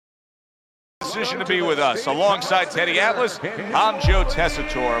decision to be with us. Alongside Teddy Atlas, I'm Joe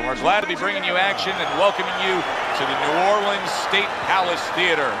Tessitore, and we're glad to be bringing you action and welcoming you to the New Orleans State Palace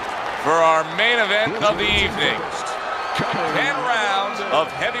Theater for our main event of the evening. 10 rounds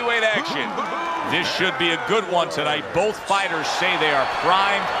of heavyweight action. This should be a good one tonight. Both fighters say they are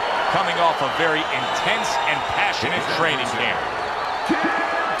primed, coming off a very intense and passionate training camp.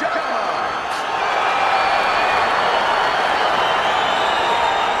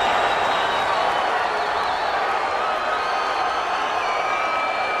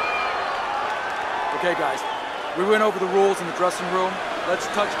 Okay, guys, we went over the rules in the dressing room. Let's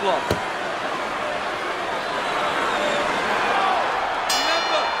touch gloves.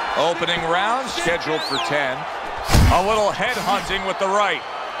 Opening round scheduled for 10. A little head hunting with the right.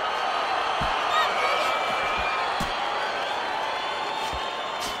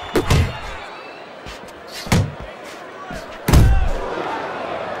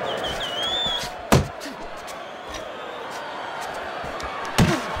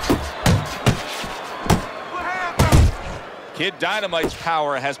 Kid Dynamite's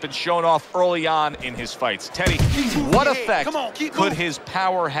power has been shown off early on in his fights. Teddy, what effect could his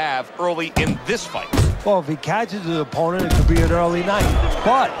power have early in this fight? Well, if he catches his opponent, it could be an early night.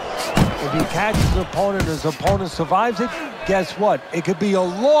 But if he catches his opponent and his opponent survives it, guess what? It could be a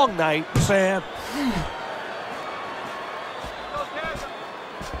long night, Sam.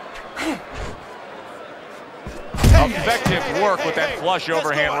 Effective work with that flush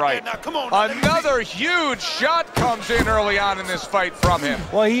overhand right. Another huge shot comes in early on in this fight from him.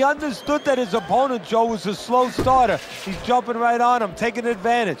 Well, he understood that his opponent, Joe, was a slow starter. He's jumping right on him, taking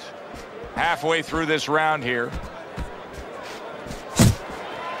advantage. Halfway through this round here.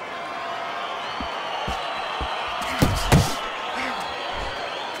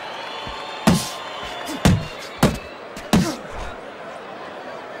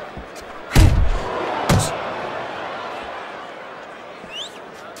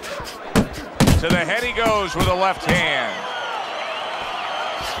 To the head he goes with a left hand.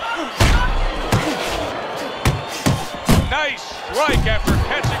 Nice strike after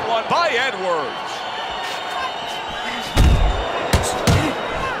catching one by Edwards.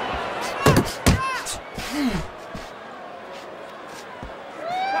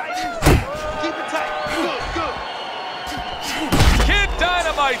 Keep it tight. Good. Kid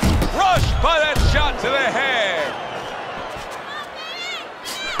Dynamite crushed by that shot to the head.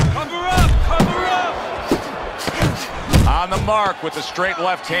 Cover up. Cover up. On the mark with the straight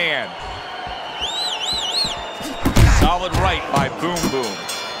left hand. Solid right by Boom Boom.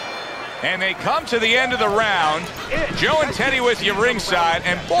 And they come to the end of the round. Joe and Teddy with you ringside.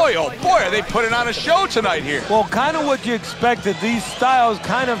 And boy, oh boy, are they putting on a show tonight here. Well, kind of what you expected. These styles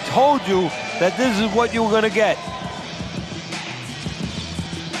kind of told you that this is what you were going to get.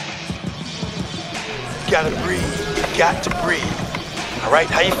 You gotta breathe. You got to breathe. All right?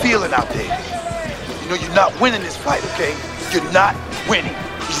 How you feeling out there? You know you're not winning this fight, okay? You're not winning.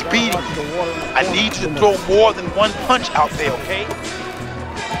 He's beating you. I need you to throw more than one punch out there, okay?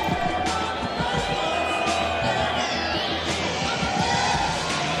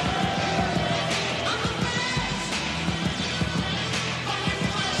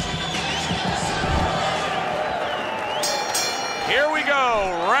 Here we go.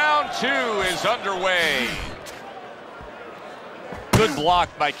 Round 2 is underway. Good block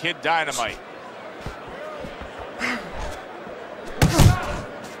by Kid Dynamite.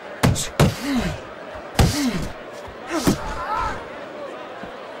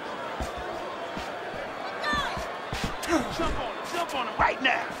 Jump on him right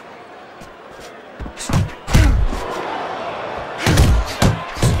now.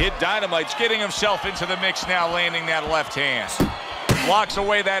 Kid Dynamite's getting himself into the mix now, landing that left hand. Blocks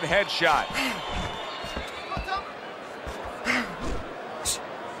away that headshot.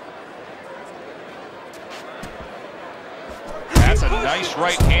 That's a nice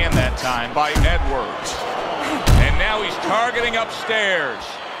right hand that time by Edwards. And now he's targeting upstairs.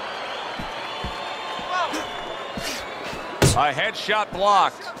 A headshot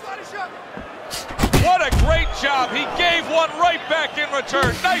blocked. What a great job. He gave one right back in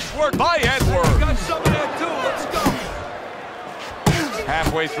return. Nice work by Edwards. Got some of that too. Let's go.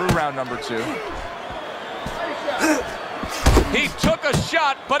 Halfway through round number 2. He took a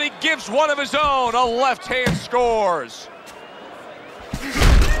shot, but he gives one of his own. A left hand scores.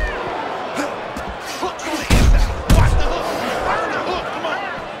 Hook from the inside. Watch the hook. Watch the hook. Come on.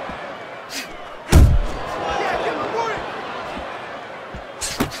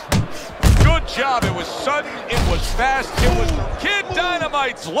 Good job. It was sudden. It was fast. It was Kid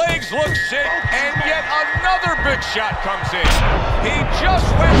Dynamite's legs look sick, and yet another big shot comes in. He just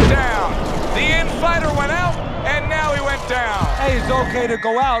went down. The okay to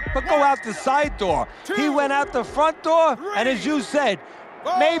go out, but go out the side door. He went out the front door, and as you said,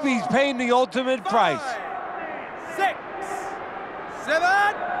 maybe he's paying the ultimate price. 6, 7,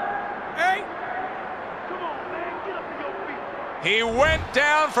 8. He went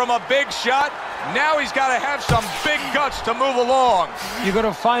down from a big shot. Now he's got to have some big guts to move along. You're going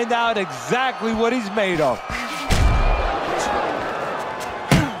to find out exactly what he's made of.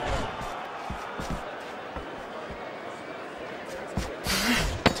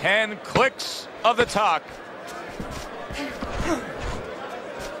 Ten clicks of the talk.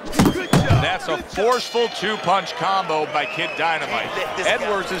 That's a forceful two-punch combo by Kid Dynamite.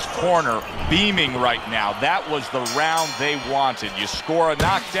 Edwards' corner beaming right now. That was the round they wanted. You score a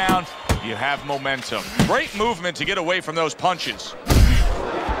knockdown, you have momentum. Great movement to get away from those punches.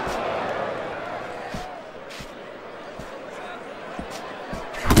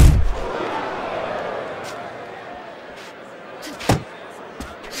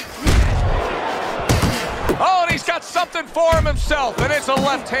 Oh, and he's got something for him himself, and it's a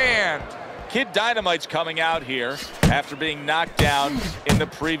left hand. Kid Dynamite's coming out here after being knocked down in the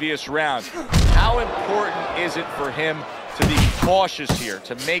previous round. How important is it for him to be cautious here,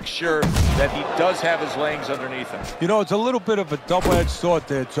 to make sure that he does have his legs underneath him? You know, it's a little bit of a double-edged sword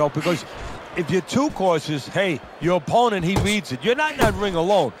there, Joe, because if you're too cautious, hey, your opponent, he reads it. You're not in that ring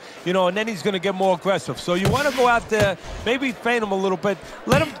alone, you know, and then he's going to get more aggressive. So you want to go out there, maybe feint him a little bit.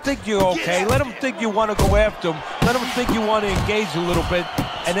 Let him think you're okay. Let him think you want to go after him. Let him think you want to engage a little bit,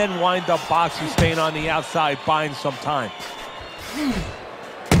 and then wind up boxing, staying on the outside, buying some time.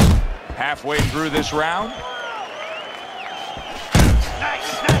 Halfway through this round.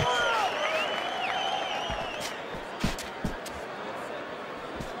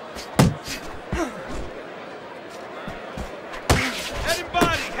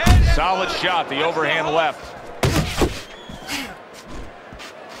 Solid shot, the overhand left.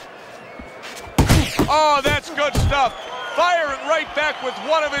 Oh, that's good stuff. Firing right back with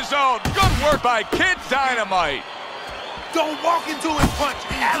one of his own. Good work by Kid Dynamite. Don't walk into his punch.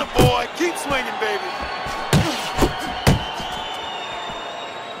 Attaboy. Keep swinging, baby.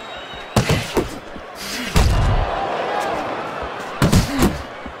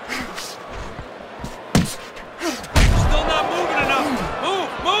 Still not moving enough.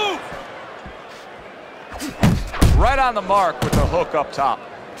 Move. Right on the mark with the hook up top.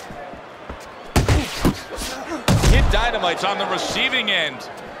 Kid Dynamite's on the receiving end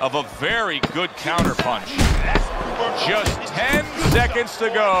of a very good counterpunch. Just 10 seconds to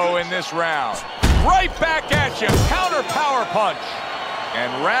go in this round. Right back at you, counter power punch.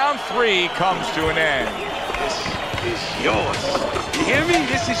 And round 3 comes to an end. This is yours. You hear me?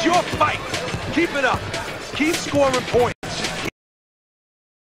 This is your fight. Keep it up. Keep scoring points.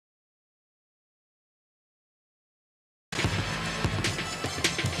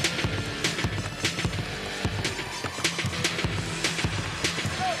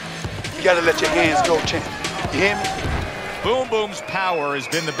 You gotta let your hands go, champ. You hear me? Boom Boom's power has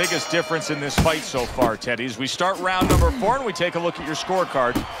been the biggest difference in this fight so far, Teddy. As we start round number 4 and we take a look at your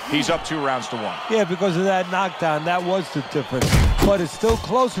scorecard, he's up 2 rounds to 1. Yeah, because of that knockdown, that was the difference. But it's still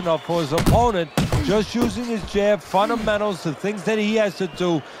close enough for his opponent, just using his jab, fundamentals, the things that he has to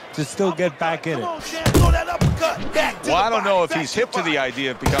do to still get back in it. Well, I don't know if he's hip to the idea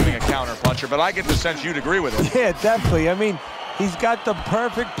of becoming a counter puncher, but I get the sense you'd agree with it. Yeah, definitely. I mean, he's got the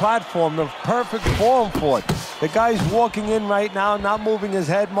perfect platform, the perfect form for it. The guy's walking in right now, not moving his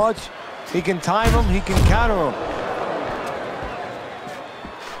head much. He can time him, he can counter him.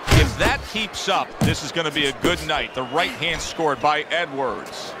 If that keeps up, this is going to be a good night. The right hand scored by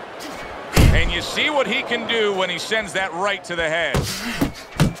Edwards. And you see what he can do when he sends that right to the head.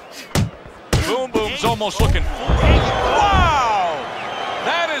 Boom Boom's almost looking. Wow!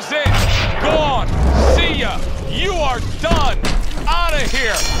 That is it. Gone. See ya. You are done. Out of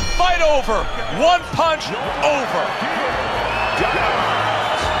here. Fight over. One punch over.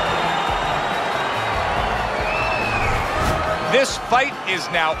 This fight is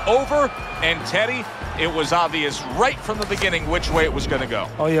now over, and Teddy, it was obvious right from the beginning which way it was going to go.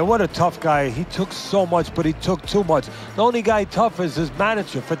 Oh, yeah, what a tough guy. He took so much, but he took too much. The only guy tough is his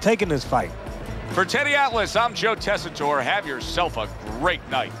manager for taking this fight. For Teddy Atlas, I'm Joe Tessitore. Have yourself a great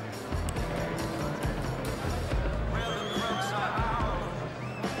night.